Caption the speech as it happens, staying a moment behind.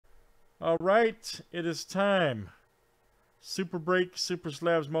All right, it is time. Super Break, Super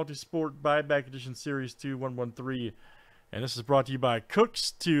Slabs Multi-Sport Buyback Edition Series 2-113. And this is brought to you by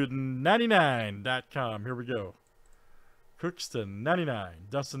Cooks299.com. Here we go. Cooks299.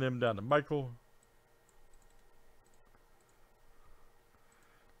 Dustin M down to Michael.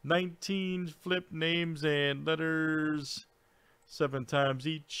 19 flip names and letters. 7 times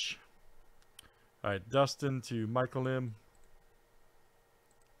each. All right, Dustin to Michael M.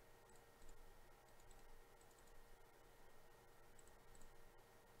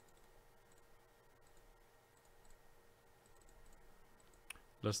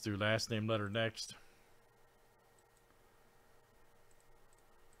 Let's do last name letter next.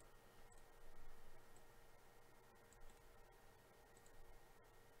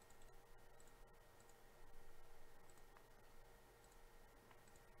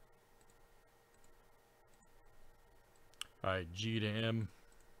 All right, G to M.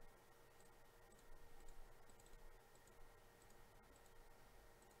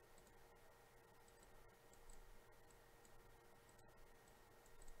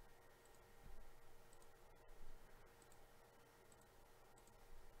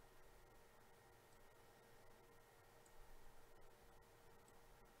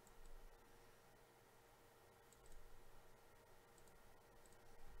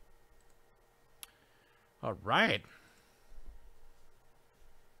 All right.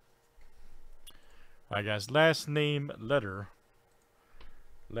 All right, guys. Last name letter.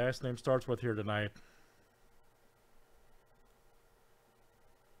 Last name starts with here tonight.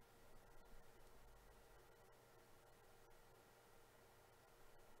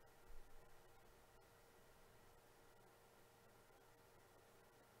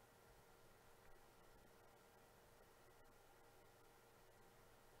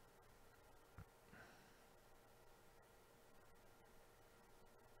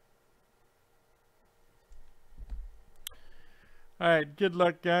 All right, good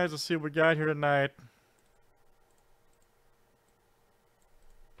luck, guys. Let's see what we got here tonight.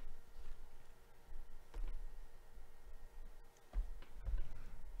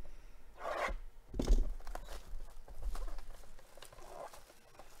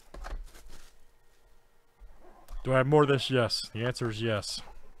 Do I have more of this? Yes. The answer is yes.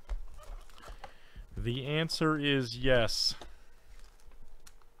 The answer is yes.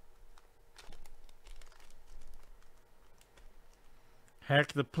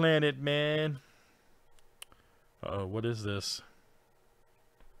 Hack the planet, man. Uh-oh, what is this?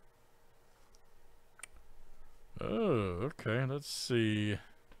 Oh, okay, let's see.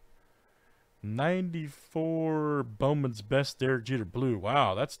 94 Bowman's Best Derek Jeter Blue.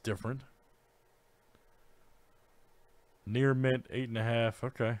 Wow, that's different. Near mint, 8.5.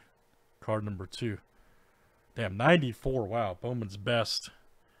 Okay. Card number 2. Damn, 94. Wow, Bowman's Best.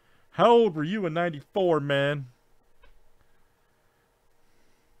 How old were you in 94, man?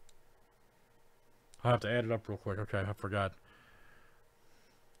 I'll have to add it up real quick. Okay, I forgot.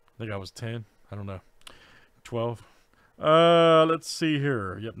 I think I was 10. I don't know. 12. Let's see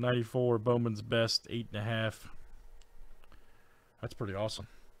here. Yep, 94. Bowman's Best, 8.5. That's pretty awesome.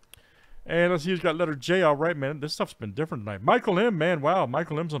 And let's see who's got letter J. All right, man. This stuff's been different tonight. Michael M, man. Wow,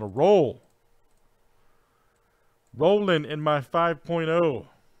 Michael M's on a roll. Rolling in my 5.0.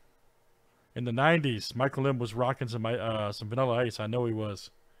 In the 90s, Michael M was rocking some Vanilla Ice. I know he was.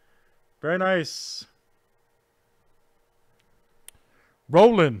 Very nice.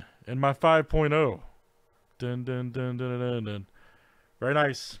 Rolling in my 5.0. Dun, dun, dun, dun, dun, dun. Very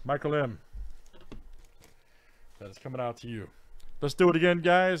nice. Michael M. That is coming out to you. Let's do it again,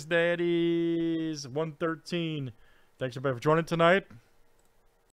 guys. Daddies 113. Thanks everybody for joining tonight.